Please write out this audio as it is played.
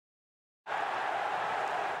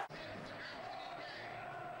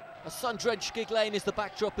A sun-drenched Gig Lane is the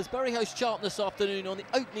backdrop as Bury host Charlton this afternoon on the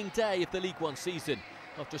opening day of the League One season.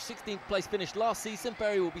 After a 16th place finish last season,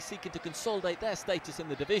 Bury will be seeking to consolidate their status in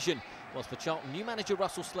the division, whilst for Charlton, new manager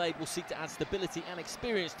Russell Slade will seek to add stability and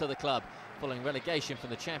experience to the club, following relegation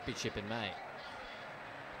from the Championship in May.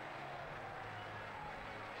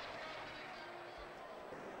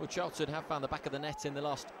 Well, Charlton have found the back of the net in the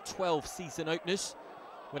last 12 season openers,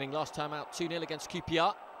 winning last time out 2-0 against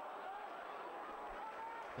QPR.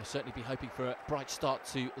 They'll certainly be hoping for a bright start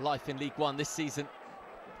to life in League One this season.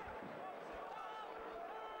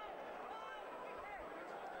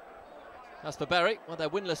 As for Bury, well, they're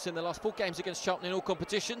winless in the last 4 games against Charlton in all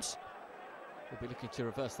competitions. We'll be looking to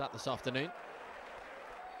reverse that this afternoon.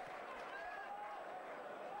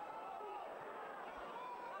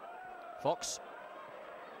 Fox.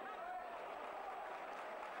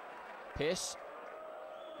 Pearce.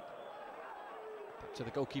 Back to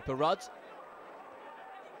the goalkeeper, Rudd.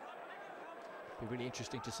 Be really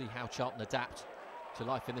interesting to see how Charlton adapt to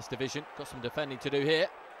life in this division. Got some defending to do here.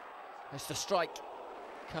 As the strike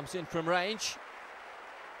comes in from range.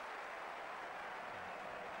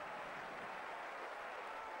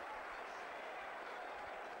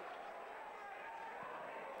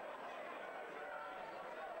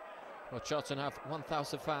 Well, Charlton have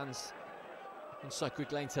 1,000 fans inside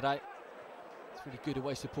Gig Lane today. It's really good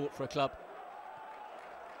away support for a club.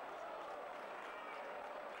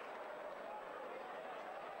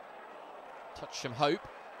 Touch some hope.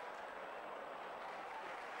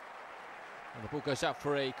 And the ball goes out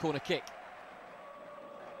for a corner kick.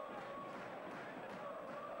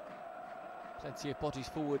 Plenty of bodies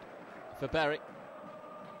forward for Bury.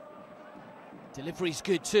 Delivery's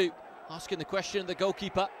good too. Asking the question, the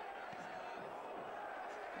goalkeeper.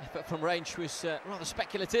 Effort from range was rather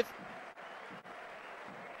speculative.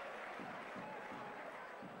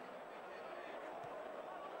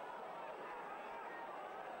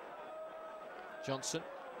 Johnson.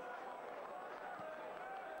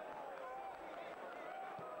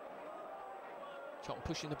 Charlton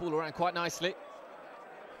pushing the ball around quite nicely.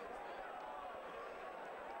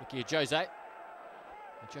 Etuhu. And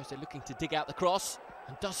Jose looking to dig out the cross,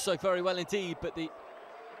 and does so very well indeed, but the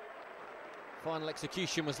final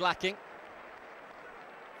execution was lacking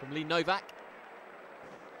from Lee Novak.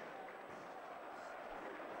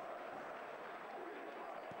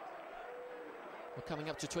 We're coming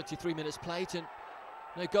up to 23 minutes played and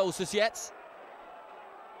no goals as yet.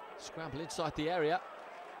 Scramble inside the area.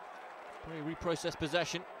 Very reprocessed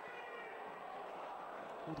possession.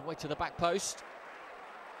 All the way to the back post.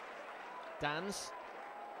 Dans.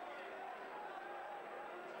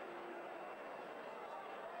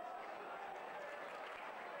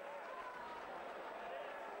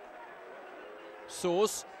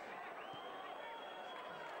 Soars.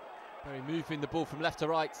 Very moving the ball from left to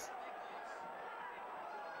right.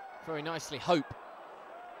 Very nicely, Hope.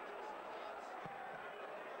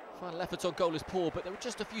 Final effort on goal is poor, but there were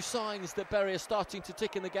just a few signs that Bury are starting to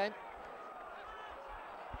tick in the game.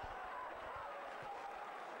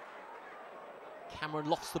 Cameron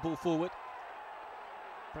lofts the ball forward.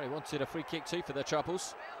 Bury wanted a free kick too for their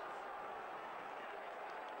troubles.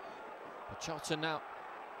 But Charlton now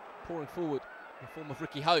pouring forward in the form of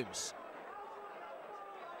Ricky Holmes.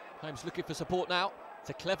 Holmes looking for support now.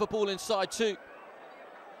 It's a clever ball inside too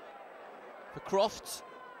for Croft.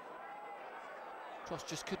 Croft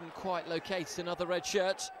just couldn't quite locate another red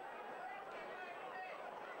shirt.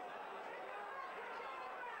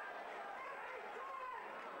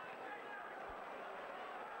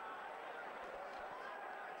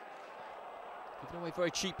 Given away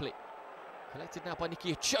very cheaply. Collected now by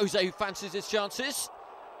Etuhu, who fancies his chances.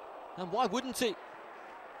 And why wouldn't he?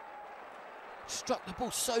 Struck the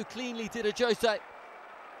ball so cleanly, did Etuhu.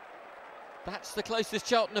 That's the closest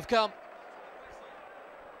Charlton have come.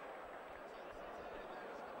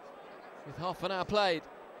 With half an hour played.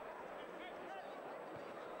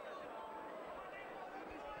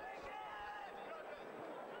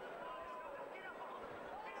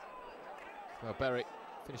 Well, Bury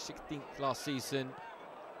finished 16th last season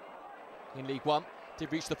in League One.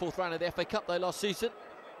 Did reach the 4th round of the FA Cup though last season.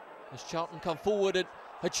 As Charlton come forward and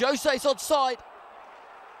Jose's onside.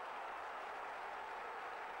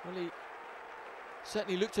 Well, he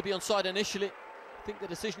certainly looked to be onside initially. I think the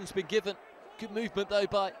decision's been given. Good movement though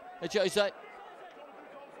by Jose.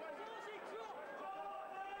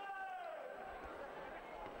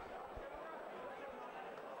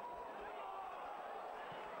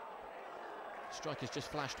 Striker's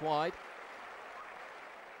just flashed wide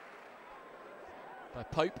by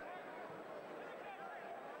Pope.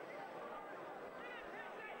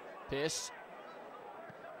 Pearce.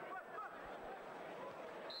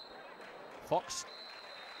 Fox.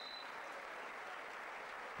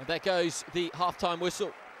 And there goes the half-time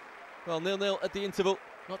whistle. Well, 0-0 at the interval.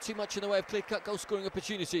 Not too much in the way of clear-cut goal-scoring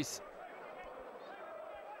opportunities.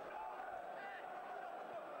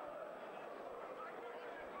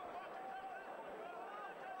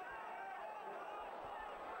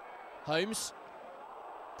 Holmes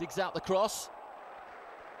digs out the cross.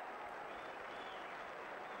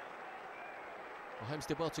 Well, Holmes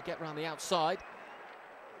did well to get round the outside.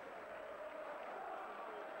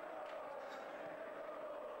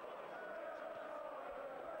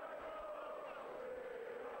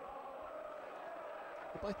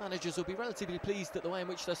 Well, both managers will be relatively pleased at the way in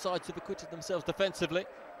which their sides have acquitted themselves defensively.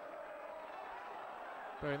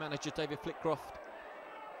 Bury manager David Flitcroft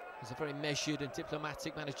has a very measured and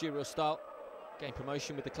diplomatic managerial style. Gained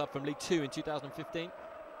promotion with the club from League 2 in 2015. Here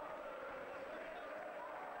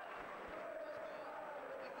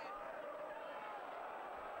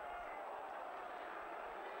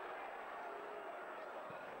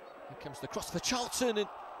comes the cross for Charlton, and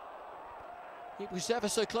it was ever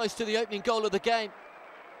so close to the opening goal of the game.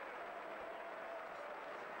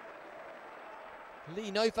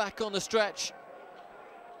 Lee Novak on the stretch.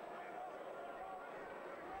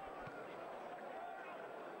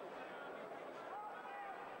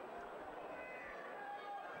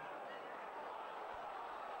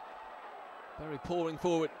 Bury pouring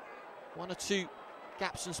forward. One or two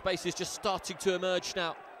gaps and spaces just starting to emerge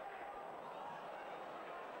now.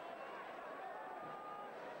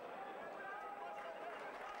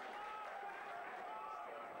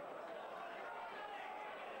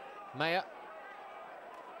 Mayer.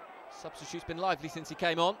 Substitute's been lively since he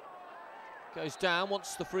came on. Goes down,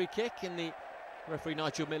 wants the free kick, and the referee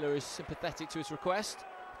Nigel Miller is sympathetic to his request.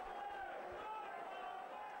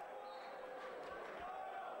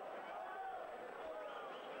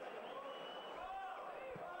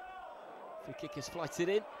 Free kick is flighted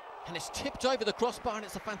in, and it's tipped over the crossbar, and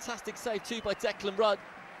it's a fantastic save too by Declan Rudd.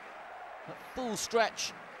 A full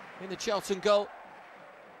stretch in the Charlton goal.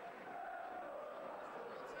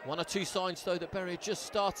 One or two signs though that Bury are just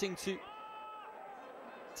starting to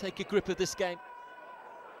take a grip of this game.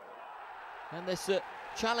 And there's a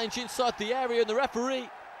challenge inside the area, and the referee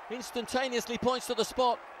instantaneously points to the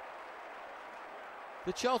spot.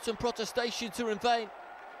 The Charlton protestations are in vain.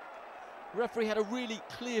 The referee had a really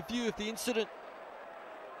clear view of the incident.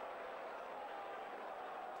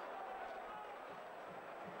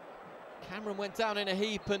 Cameron went down in a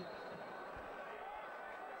heap, and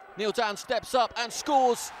Neil Downs steps up and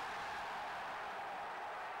scores.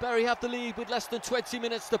 Bury have the lead with less than 20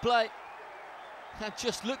 minutes to play. And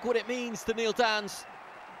just look what it means to Neil Downs.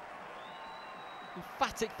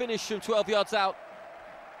 Emphatic finish from 12 yards out.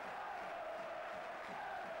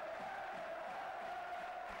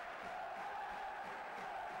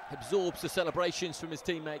 Absorbs the celebrations from his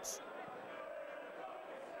teammates.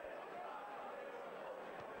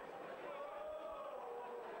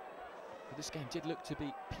 But this game did look to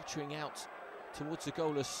be petering out towards a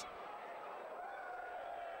goalless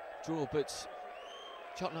draw, but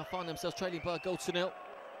Charlton now find themselves trailing by a goal to nil.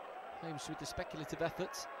 Holmes with the speculative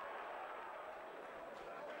efforts.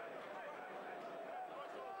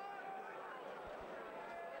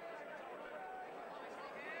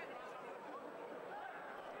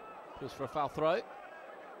 Goes for a foul throw.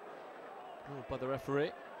 Ruled by the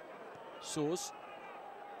referee. Soars.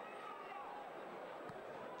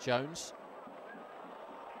 Jones.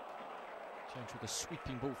 Jones with a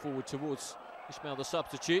sweeping ball forward towards Ishmael, the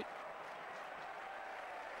substitute.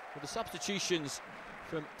 Well, the substitutions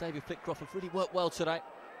from David Flitcroft have really worked well today.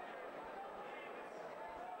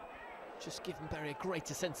 Just giving Bury a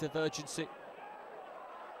greater sense of urgency.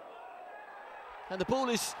 And the ball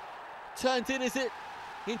is turned in, is it?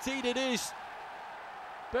 Indeed it is.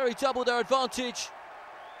 Bury double their advantage.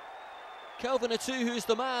 Kelvin Etuhu is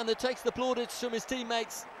the man that takes the plaudits from his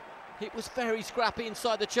teammates. It was very scrappy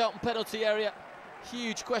inside the Charlton penalty area.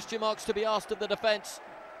 Huge question marks to be asked of the defence.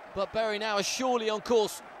 But Bury now is surely on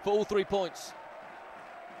course for all 3 points.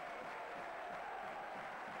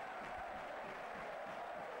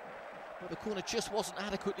 Well, the corner just wasn't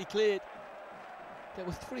adequately cleared. There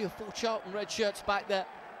were 3 or 4 Charlton red shirts back there,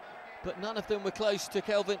 but none of them were close to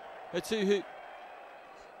Kelvin Etuhu.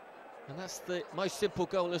 And that's the most simple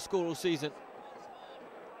goalless score all season.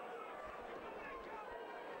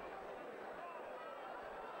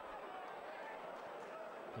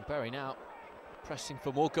 And Bury now pressing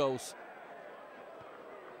for more goals.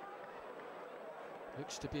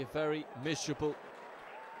 Looks to be a very miserable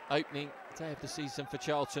opening day of the season for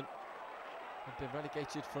Charlton. They've been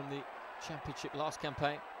relegated from the Championship last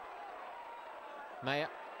campaign. Mayer.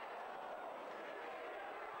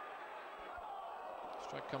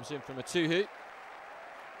 Strike comes in from Etuhu.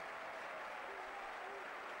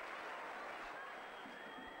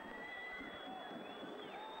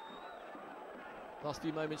 Last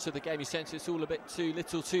few moments of the game, you sense it's all a bit too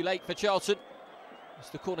little too late for Charlton. As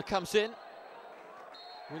the corner comes in,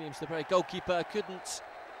 Williams, the Bury goalkeeper, couldn't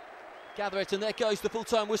gather it, and there goes the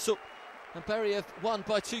full-time whistle. And Bury have won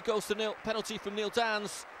by 2-0. Penalty from Neil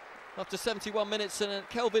Dans after 71 minutes, and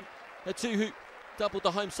Kelvin Etuhu doubled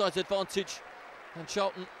the home side's advantage. And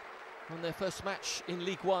Charlton, on their first match in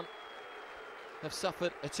League One, have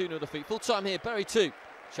suffered a 2-0 defeat. Full-time here, Bury 2,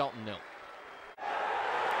 Charlton 0.